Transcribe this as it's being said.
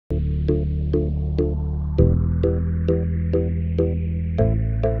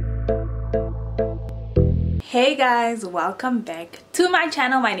Hey guys, welcome back to my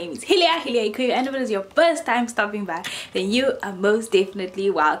channel. My name is Hilya Iikuyu, and if it is your first time stopping by, then you are most definitely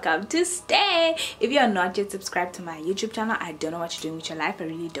welcome to stay. If you are not yet subscribed to my YouTube channel, I don't know what you're doing with your life. I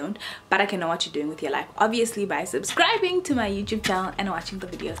really don't, but I can know what you're doing with your life obviously by subscribing to my YouTube channel and watching the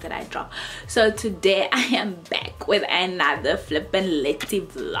videos that I drop. So today I am back with another flippin' litty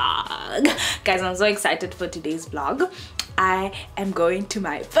vlog. Guys, I'm so excited for today's vlog. I am going to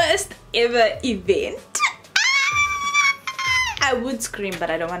my first ever event. I would scream, but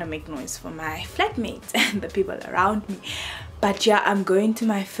I don't want to make noise for my flatmates and the people around me. But yeah, I'm going to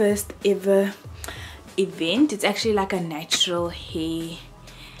my first ever event. It's actually like a natural hair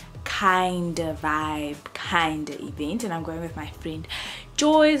kind of vibe, kind of event, and I'm going with my friend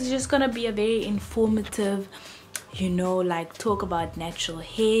Joy. It's just gonna be a very informative, you know, like talk about natural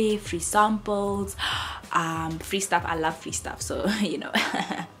hair, free samples, free stuff. I love free stuff, so you know.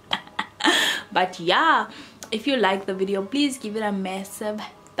 But yeah, if you like the video, please give it a massive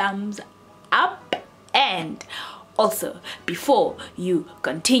thumbs up. And also, before you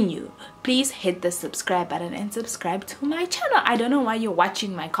continue, please hit the subscribe button and subscribe to my channel. I don't know why you're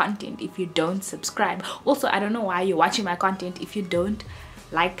watching my content if you don't subscribe. Also, I don't know why you're watching my content if you don't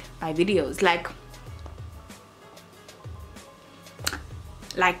like my videos. Like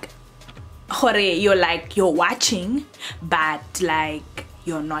hore, you're watching, but like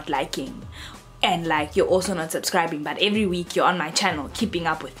you're not liking, and like you're also not subscribing, but every week you're on my channel keeping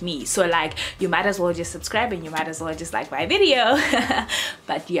up with me. So like you might as well just subscribe and you might as well just like my video.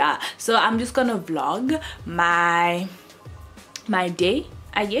 But yeah, so I'm just gonna vlog my day,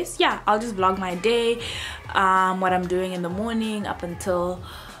 I guess. Yeah, I'll just vlog my day, what I'm doing in the morning up until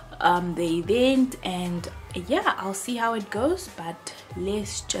the event, and yeah, I'll see how it goes. But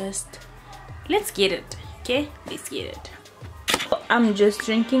let's get it. Okay, let's get it. I'm just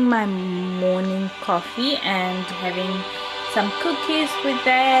drinking my morning coffee and having some cookies with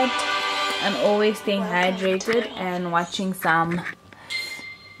that, and always staying hydrated and watching some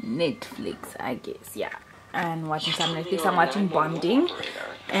Netflix, I guess. Yeah, and watching some Netflix. I'm watching Bonding,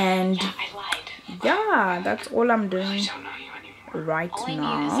 and yeah, that's all I'm doing right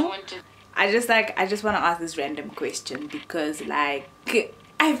now. I just want to ask this random question because like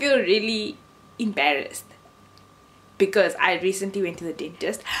I feel really embarrassed, because I recently went to the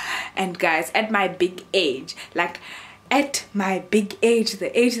dentist, and guys, at my big age, the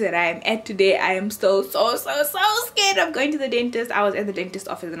age that I am at today, I am still so scared of going to the dentist. I was at the dentist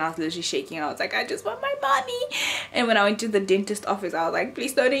office and I was literally shaking. I was like, I just want my money. And when I went to the dentist office, I was like,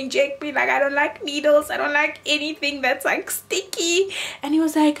 please don't inject me. Like, I don't like needles. I don't like anything that's like sticky. And he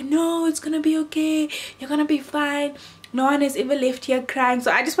was like, no, it's gonna be okay. You're gonna be fine. No one has ever left here crying.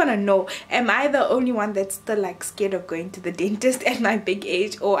 So I just want to know, am I the only one that's still like scared of going to the dentist at my big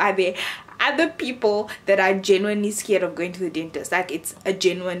age, or are there other people that are genuinely scared of going to the dentist? Like it's a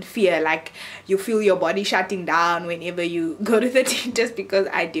genuine fear, like you feel your body shutting down whenever you go to the dentist? Because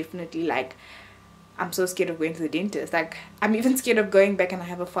I definitely, like, I'm so scared of going to the dentist. Like I'm even scared of going back, and I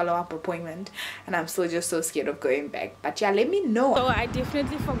have a follow-up appointment, and I'm still just so scared of going back. But yeah, let me know. So I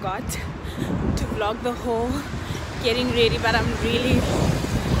definitely forgot to vlog the whole getting ready, but I'm really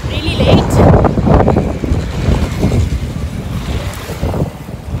late.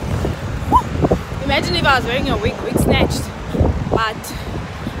 Imagine if I was wearing a wig snatched. But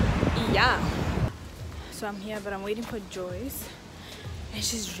yeah, so I'm here, but I'm waiting for Joyce, and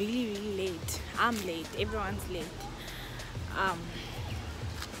she's really late. I'm late, everyone's late.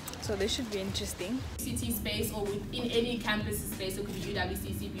 So this should be interesting. City space, or within any campus space, so it could be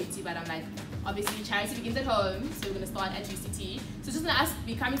UWCC Beauty, but I'm like, obviously charity begins at home, so we're gonna start at UCT. So just gonna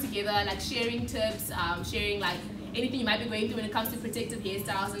be coming together, like sharing tips, sharing like anything you might be going through when it comes to protective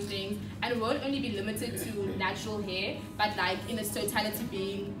hairstyles and things. And it won't only be limited to natural hair, but like in its totality,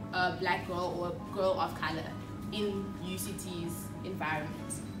 being a black girl or a girl of color in UCT's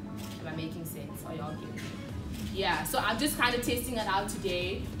environment. Am I making sense? Are y'all getting it? Yeah, so I'm just kind of testing it out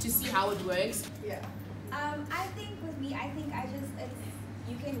today to see how it works. Yeah. I think with me,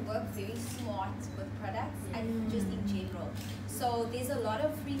 you can work very smart with products and just in general. So there's a lot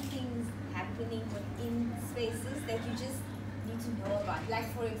of free things happening within spaces that you just need to know about.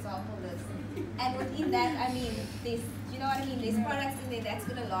 Like for example this. And within that, I mean, there's, you know what I mean, there's products in there that's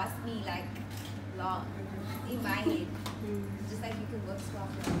gonna last me like long in my head. Just like you can work smart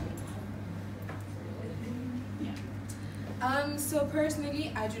with things. So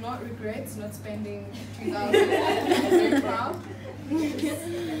personally, I do not regret not spending 2,000. I'm very proud.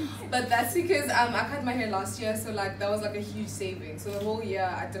 But that's because I cut my hair last year, so like that was like a huge saving. So the whole year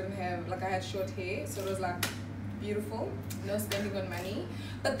I didn't have, like I had short hair, so it was like beautiful, no spending on money.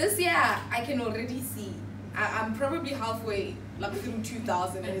 But this year I can already see I'm probably halfway like through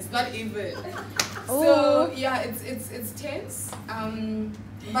 2,000 and it's not even. So yeah, it's tense.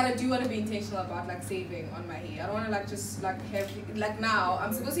 But I do want to be intentional about like saving on my hair. I don't want to like just like have like now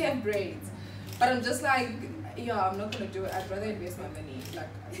I'm supposed to have braids, but I'm just like, yeah, I'm not gonna do it. I'd rather invest my money. Like,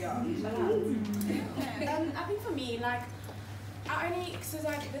 yeah. I think for me, like, I only, so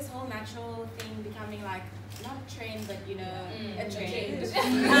like this whole natural thing becoming like, not a trend, but you know, a trend.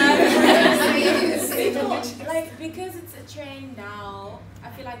 Like, because it's a trend now, I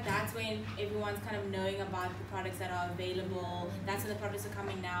feel like that's when everyone's kind of knowing about the products that are available. That's when the products are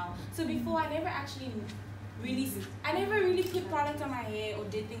coming now. So before, I never really put product on my hair or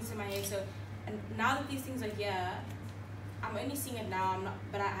did things to my hair. So, and now that these things are here, I'm only seeing it now.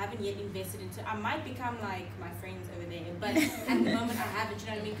 But I haven't yet invested into. I might become like my friends over there, but at the moment I haven't. You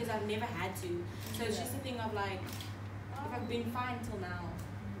know what I mean? Because I've never had to. So it's just a thing of like, if I've been fine till now.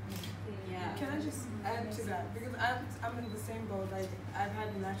 Yeah. Can I just add to that? Because I'm in the same boat. Like I've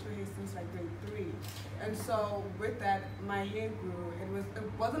had natural hair since like grade 3, and so with that, my hair grew. It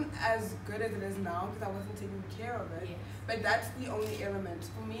wasn't as good as it is now because I wasn't taking care of it. Yes. But that's the only element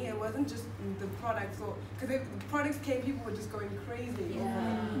for me. It wasn't just the products. So because the products came, people were just going crazy over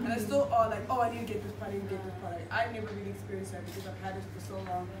it, and I still are like, oh, I need to get this product, I need to get this product. I never really experienced that because I've had it for so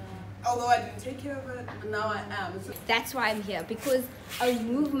long. Although I didn't take care of it, but now I am. That's why I'm here, because a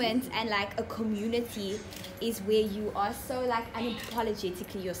movement and like a community is where you are so like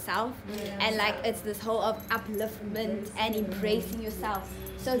unapologetically yourself, and like it's this whole of upliftment and embracing yourself.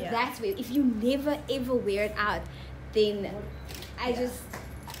 So that's where, if you never ever wear it out, then I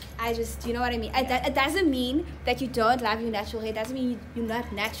just, you know what I mean? It doesn't mean that you don't love your natural hair. It doesn't mean you're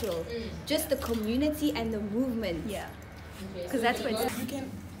not natural. Just the community and the movement. Yeah. Because that's what it's...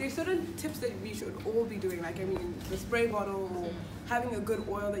 There's certain tips that we should all be doing, like, I mean, the spray bottle or having a good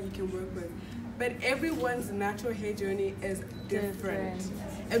oil that you can work with. But everyone's natural hair journey is different.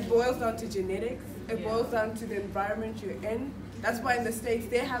 It boils down to genetics. It boils down to the environment you're in. That's why in the States,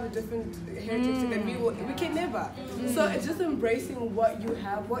 they have a different hair texture than we can never. So it's just embracing what you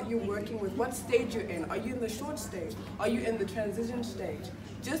have, what you're working with, what stage you're in. Are you in the short stage? Are you in the transition stage?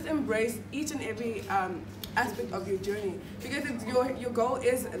 Just embrace each and every aspect of your journey, because it's your goal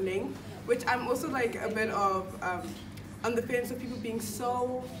is length, which I'm also like a bit of on the fence of people being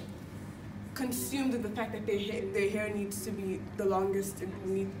so consumed with the fact that their hair needs to be the longest it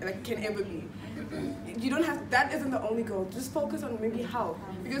can ever be. You don't have, that isn't the only goal. Just focus on maybe health,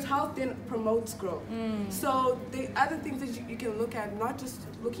 because health then promotes growth. So the other things that you can look at, not just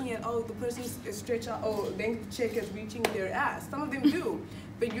looking at, oh, the person's stretch out, or length check is reaching their ass. Some of them do,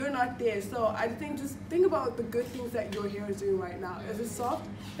 but you're not there. So I think just think about the good things that your hair is doing right now. Is it soft?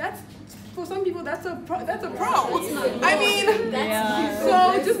 That's, for some people, that's a pro. I mean,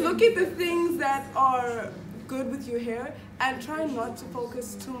 so just look at the things that are good with your hair and try not to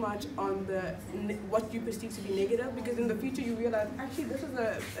focus too much on what you perceive to be negative, because in the future you realize, actually, this is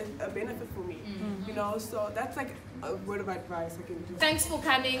a benefit for me. You know, so that's like a word of advice I can do. Thanks for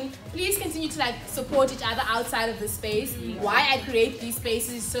coming. Please continue to like support each other outside of the space. Why I create these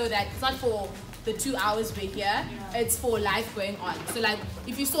spaces, so that it's not for the 2 hours we're here, it's for life going on. So like,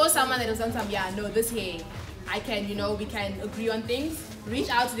 if you saw someone that was on some, no, this hair, I can, you know, we can agree on things, reach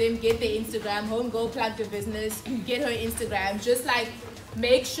out to them, get their Instagram, homegirl plug the business, get her Instagram, just like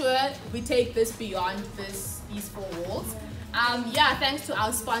make sure we take this beyond these 4 walls. Thanks to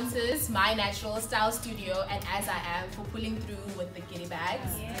our sponsors, My Natural Style Studio and As I Am, for pulling through with the kitty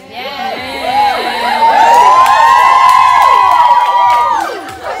bags.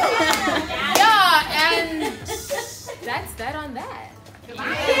 And that's that on that.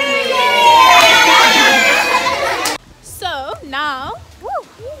 So now,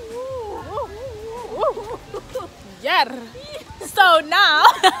 so now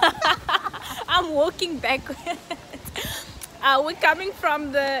I'm walking backwards. We're coming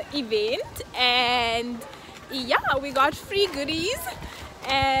from the event, and we got free goodies.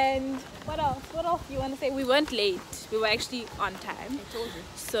 And what else you want to say? We weren't late, we were actually on time. I told you.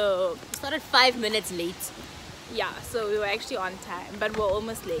 So We started 5 minutes late. so we were actually on time, but we're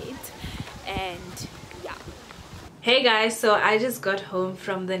almost late. And hey guys, so I just got home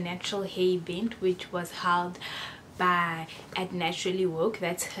from the natural hair event, which was held by @naturallywoke.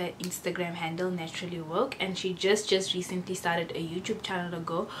 That's her Instagram handle, naturallywoke, and she just recently started a YouTube channel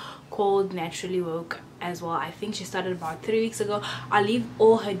ago called Naturally Woke as well. I think she started about 3 weeks ago. I'll leave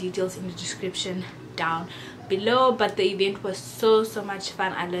all her details in the description down below. But the event was so much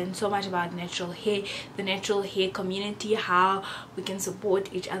fun. I learned so much about natural hair, the natural hair community, how we can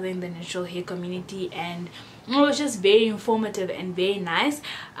support each other in the natural hair community, and it was just very informative and very nice.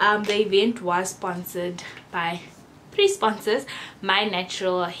 The event was sponsored by 3 sponsors: My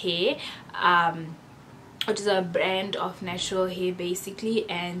Natural Hair, which is a brand of natural hair basically,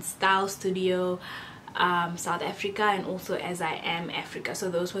 and Style Studio South Africa, and also As I Am Africa. So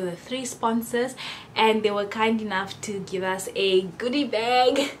those were the 3 sponsors, and they were kind enough to give us a goodie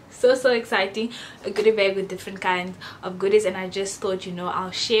bag. So exciting, a goodie bag with different kinds of goodies, and I just thought, you know,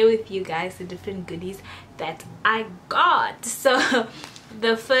 I'll share with you guys the different goodies that I got. So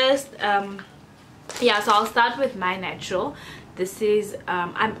the first so I'll start with My Natural. This is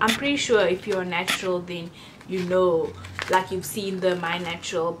I'm pretty sure if you're natural, then you know, like you've seen the My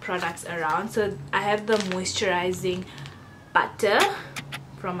Natural products around. So I have the moisturizing butter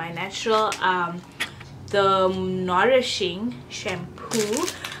from My Natural, the nourishing shampoo,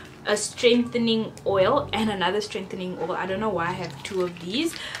 a strengthening oil, and another strengthening oil. I don't know why I have 2 of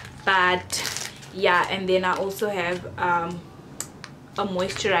these, but yeah. And then I also have a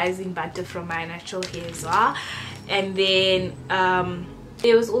moisturizing butter from My Natural Hair as well. And then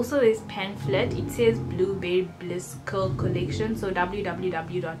there was also this pamphlet. It says Blueberry Bliss Curl Collection, so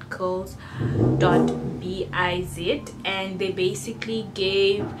www.curls.biz, and they basically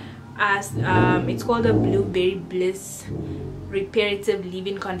gave us it's called a Blueberry Bliss reparative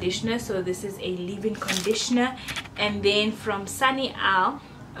leave-in conditioner. So this is a leave-in conditioner. And then from Sunny Owl,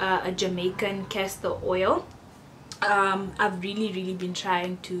 a Jamaican castor oil. I've really been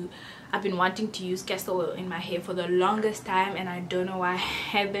I've been wanting to use castor oil in my hair for the longest time, and I don't know why I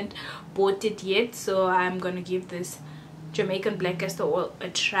haven't bought it yet. So I'm gonna give this Jamaican black castor oil a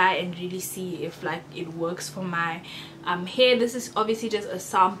try and really see if like it works for my hair. This is obviously just a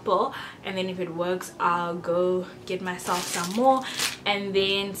sample, and then if it works, I'll go get myself some more. And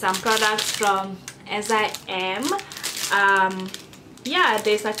then some products from As I Am. Yeah,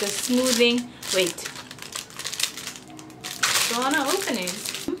 there's like a smoothing, don't wanna open it.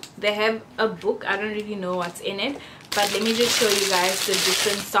 They have a book. I don't really know what's in it, but let me just show you guys the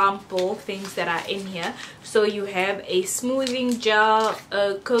different sample things that are in here. So you have a smoothing gel,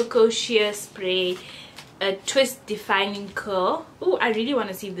 a cocoa shear spray, a twist defining curl. Oh, I really want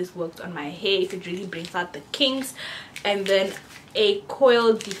to see if this works on my hair, if it really brings out the kinks. And then a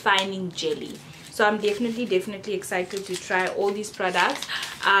coil defining jelly. So I'm definitely excited to try all these products.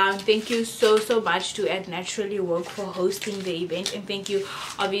 Thank you so much to Naturally Woke for hosting the event, and thank you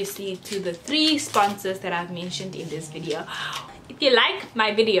obviously to the 3 sponsors that I've mentioned in this video. If you like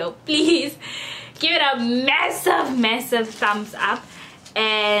my video, please give it a massive thumbs up,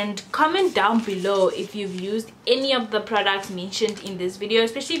 and comment down below if you've used any of the products mentioned in this video,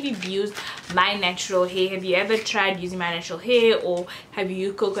 especially if you've used My Natural Hair. Have you ever tried using My Natural Hair, or have you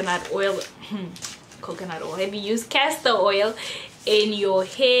used coconut oil? Have you used castor oil in your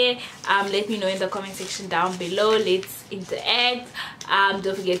hair? Let me know in the comment section down below. Let's interact.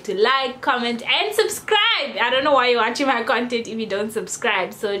 Don't forget to like, comment, and subscribe. I don't know why you're watching my content if you don't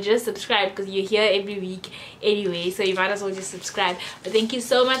subscribe, so just subscribe because you're here every week anyway, so you might as well just subscribe. But thank you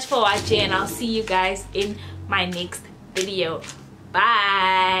so much for watching, and I'll see you guys in my next video.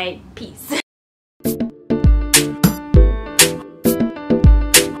 Bye. Peace.